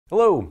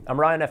Hello, I'm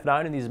Ryan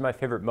F9 and these are my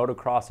favorite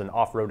motocross and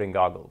off-roading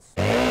goggles.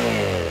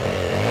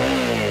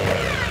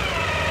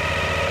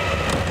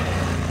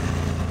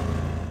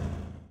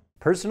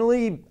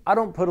 Personally, I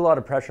don't put a lot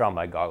of pressure on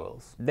my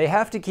goggles. They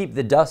have to keep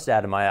the dust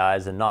out of my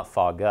eyes and not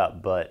fog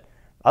up, but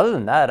other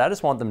than that, I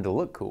just want them to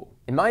look cool.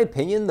 In my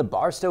opinion, the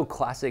Barstow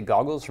Classic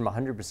goggles from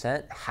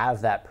 100%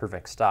 have that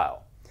perfect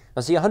style.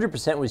 Now see,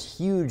 100% was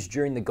huge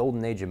during the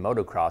golden age of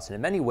motocross, and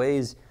in many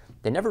ways,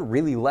 they never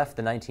really left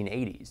the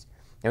 1980s.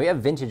 Now we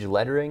have vintage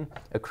lettering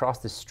across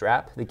the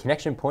strap. The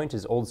connection point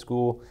is old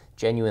school,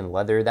 genuine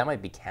leather. That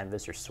might be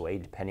canvas or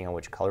suede, depending on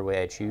which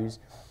colorway I choose.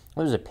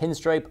 There's a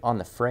pinstripe on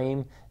the frame,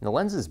 and the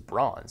lens is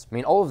bronze. I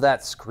mean, all of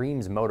that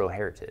screams moto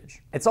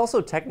heritage. It's also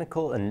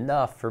technical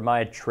enough for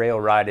my trail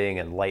riding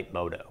and light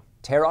moto.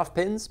 Tear-off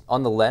pins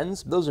on the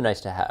lens, those are nice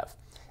to have.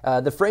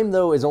 The frame,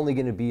 though, is only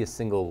going to be a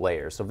single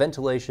layer, so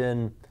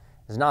ventilation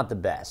is not the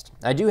best.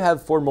 I do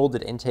have 4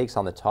 molded intakes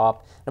on the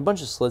top and a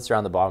bunch of slits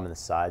around the bottom and the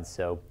sides,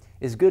 so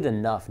it's good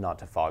enough not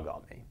to fog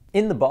on me.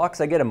 In the box,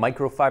 I get a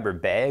microfiber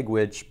bag,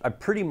 which I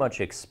pretty much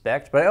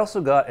expect, but I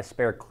also got a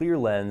spare clear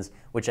lens,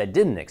 which I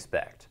didn't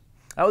expect.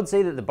 I would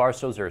say that the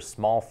Barstows are a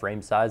small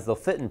frame size. They'll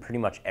fit in pretty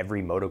much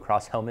every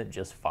motocross helmet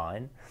just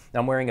fine. Now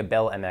I'm wearing a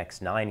Bell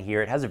MX-9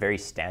 here. It has a very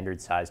standard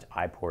sized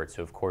eye port,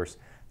 so of course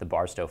the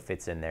Barstow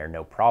fits in there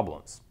no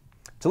problems.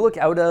 To look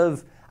out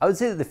of, I would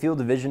say that the field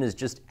of vision is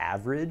just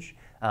average,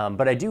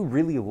 but I do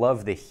really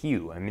love the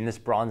hue. I mean, this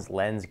bronze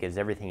lens gives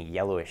everything a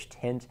yellowish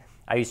tint.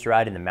 I used to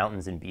ride in the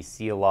mountains in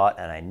BC a lot,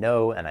 and I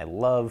know and I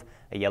love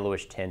a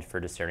yellowish tint for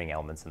discerning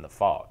elements in the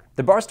fog.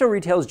 The Barstow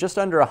retails just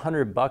under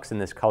 $100 in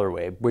this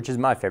colorway, which is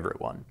my favorite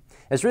one.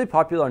 It's really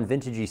popular on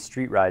vintagey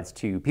street rides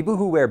too. People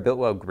who wear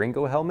Biltwell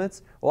Gringo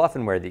helmets will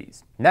often wear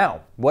these.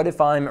 Now, what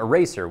if I'm a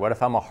racer? What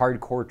if I'm a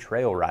hardcore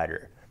trail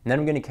rider? And then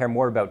I'm going to care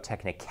more about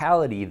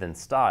technicality than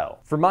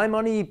style. For my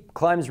money,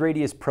 Climb's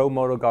Radius Pro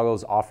Moto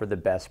goggles offer the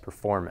best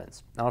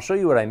performance. And I'll show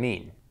you what I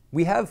mean.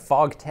 We have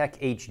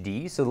FogTech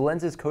HD, so the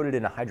lens is coated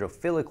in a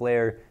hydrophilic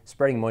layer,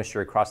 spreading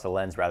moisture across the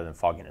lens rather than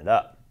fogging it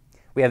up.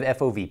 We have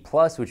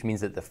FOV+, which means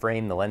that the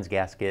frame, the lens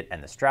gasket,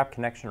 and the strap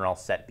connection are all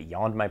set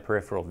beyond my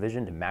peripheral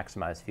vision to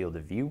maximize field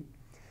of view.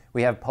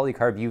 We have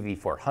Polycarb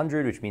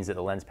UV400, which means that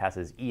the lens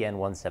passes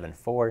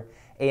EN174,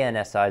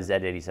 ANSI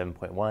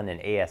Z87.1, and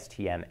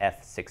ASTM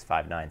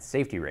F659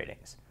 safety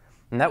ratings.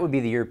 And that would be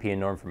the European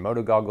norm for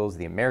moto goggles,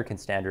 the American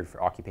standard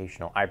for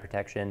occupational eye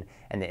protection,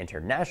 and the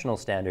international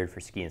standard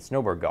for ski and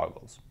snowboard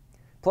goggles.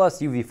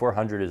 Plus,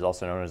 UV400 is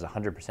also known as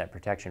 100%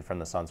 protection from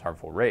the sun's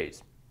harmful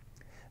rays.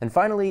 And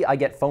finally, I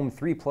get Foam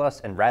 3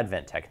 Plus and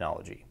Radvent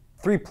technology.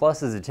 3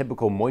 Plus is a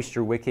typical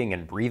moisture wicking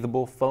and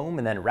breathable foam,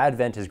 and then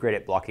Radvent is great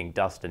at blocking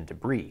dust and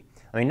debris.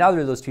 I mean,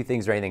 neither of those two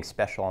things are anything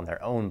special on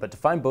their own, but to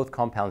find both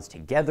compounds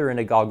together in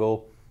a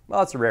goggle, well,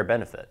 that's a rare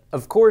benefit.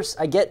 Of course,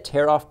 I get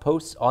tear-off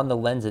posts on the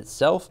lens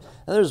itself,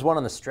 and there's one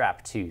on the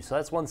strap too, so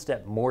that's one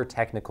step more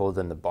technical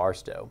than the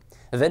Barstow.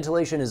 The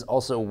ventilation is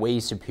also way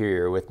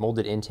superior with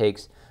molded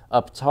intakes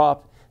up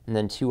top and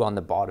then 2 on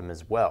the bottom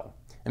as well.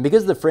 And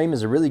because the frame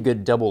is a really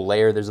good double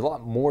layer, there's a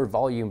lot more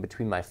volume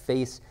between my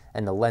face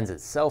and the lens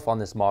itself on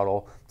this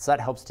model, so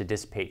that helps to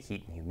dissipate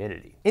heat and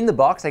humidity. In the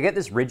box, I get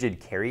this rigid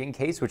carrying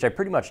case, which I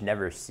pretty much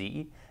never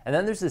see, and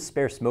then there's this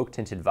spare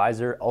smoke-tinted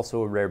visor,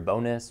 also a rare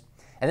bonus.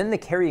 And then the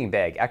carrying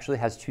bag actually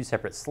has 2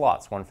 separate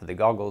slots, one for the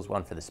goggles,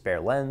 one for the spare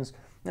lens,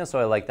 so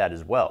I like that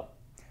as well.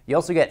 You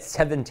also get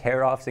 7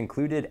 tear-offs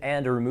included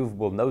and a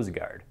removable nose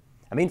guard.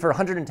 I mean, for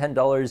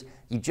 $110,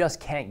 you just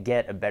can't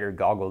get a better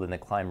goggle than the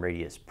Climb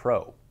Radius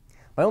Pro.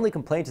 My only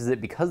complaint is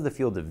that because the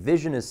field of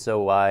vision is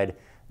so wide,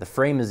 the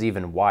frame is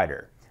even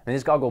wider. I mean,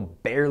 this goggle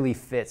barely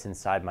fits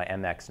inside my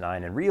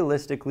MX-9, and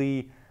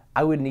realistically,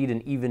 I would need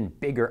an even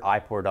bigger eye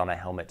port on a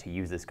helmet to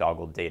use this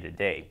goggle day to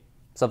day.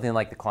 Something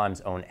like the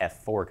Climb's own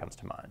F4 comes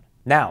to mind.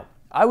 Now,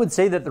 I would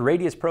say that the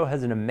Radius Pro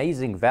has an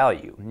amazing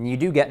value, and you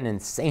do get an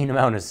insane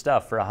amount of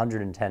stuff for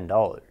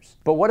 $110.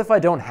 But what if I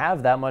don't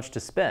have that much to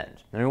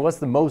spend? I mean, what's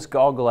the most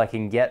goggle I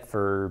can get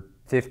for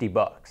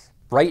 $50?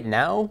 Right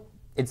now,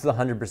 it's the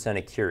 100%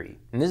 Acuri.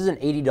 And this is an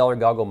 $80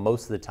 goggle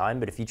most of the time,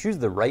 but if you choose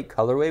the right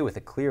colorway with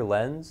a clear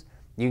lens,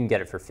 you can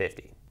get it for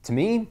 $50. To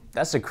me,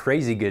 that's a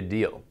crazy good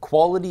deal.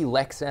 Quality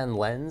Lexan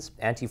lens,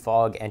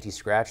 anti-fog,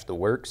 anti-scratch, the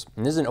works.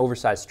 And this is an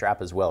oversized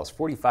strap as well. It's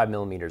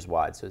 45mm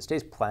wide, so it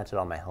stays planted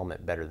on my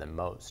helmet better than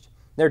most.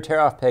 There are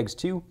tear-off pegs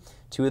too,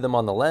 2 of them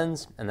on the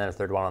lens, and then a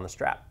 3rd one on the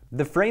strap.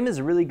 The frame is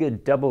a really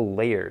good double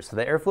layer, so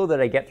the airflow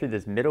that I get through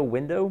this middle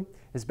window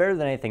is better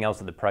than anything else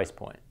at the price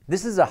point.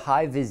 This is a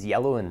high-vis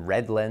yellow and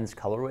red lens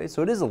colorway,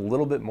 so it is a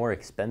little bit more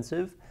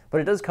expensive, but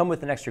it does come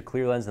with an extra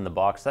clear lens in the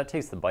box, so that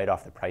takes the bite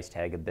off the price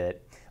tag a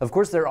bit. Of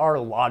course, there are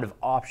a lot of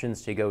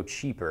options to go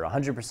cheaper.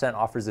 100%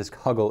 offers this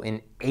goggle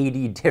in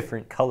 80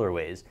 different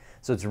colorways,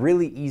 so it's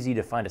really easy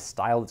to find a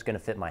style that's going to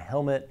fit my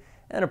helmet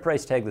and a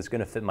price tag that's going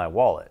to fit my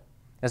wallet.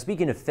 Now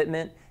speaking of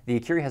fitment, the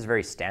Acuri has a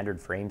very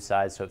standard frame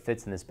size, so it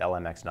fits in this Bell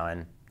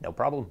MX-9, no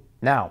problem.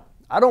 Now,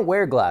 I don't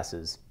wear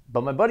glasses,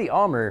 but my buddy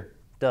Amr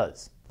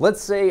does.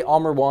 Let's say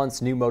Amr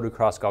wants new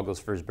motocross goggles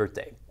for his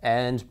birthday,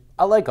 and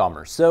I like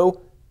Amr,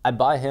 so I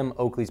buy him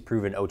Oakley's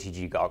proven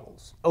OTG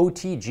goggles.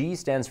 OTG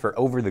stands for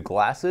over the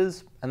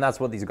glasses, and that's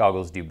what these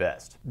goggles do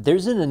best.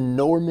 There's an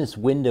enormous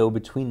window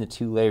between the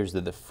two layers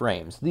of the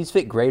frame, so these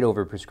fit great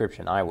over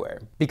prescription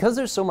eyewear. Because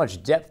there's so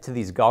much depth to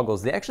these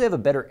goggles, they actually have a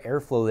better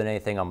airflow than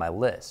anything on my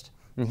list.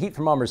 And heat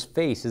from Armor's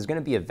face is going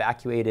to be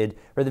evacuated,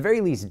 or at the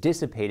very least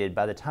dissipated,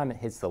 by the time it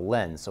hits the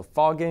lens, so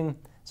fogging,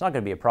 it's not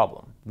going to be a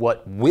problem.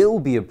 What will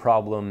be a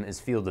problem is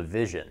field of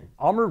vision.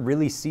 Armor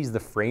really sees the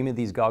frame of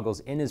these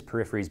goggles in his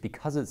peripheries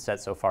because it's set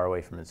so far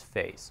away from his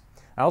face.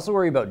 I also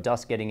worry about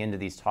dust getting into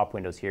these top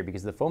windows here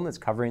because the foam that's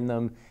covering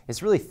them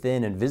is really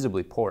thin and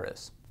visibly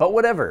porous. But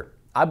whatever,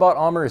 I bought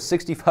Armor a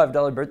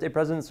 $65 birthday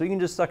present, so you can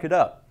just suck it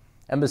up.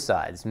 And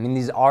besides, I mean,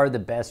 these are the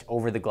best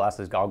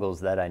over-the-glasses goggles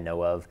that I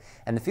know of,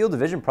 and the field of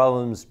vision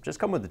problems just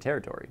come with the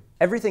territory.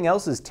 Everything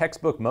else is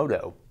textbook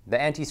moto.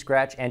 The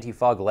anti-scratch,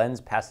 anti-fog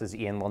lens passes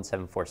EN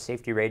 174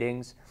 safety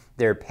ratings,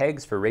 there are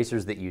pegs for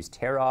racers that use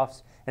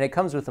tear-offs, and it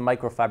comes with a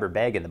microfiber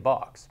bag in the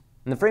box.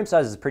 And the frame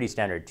size is pretty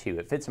standard too.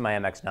 It fits in my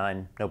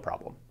MX-9, no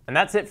problem. And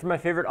that's it for my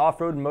favorite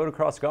off-road and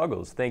motocross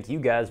goggles. Thank you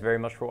guys very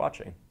much for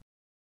watching.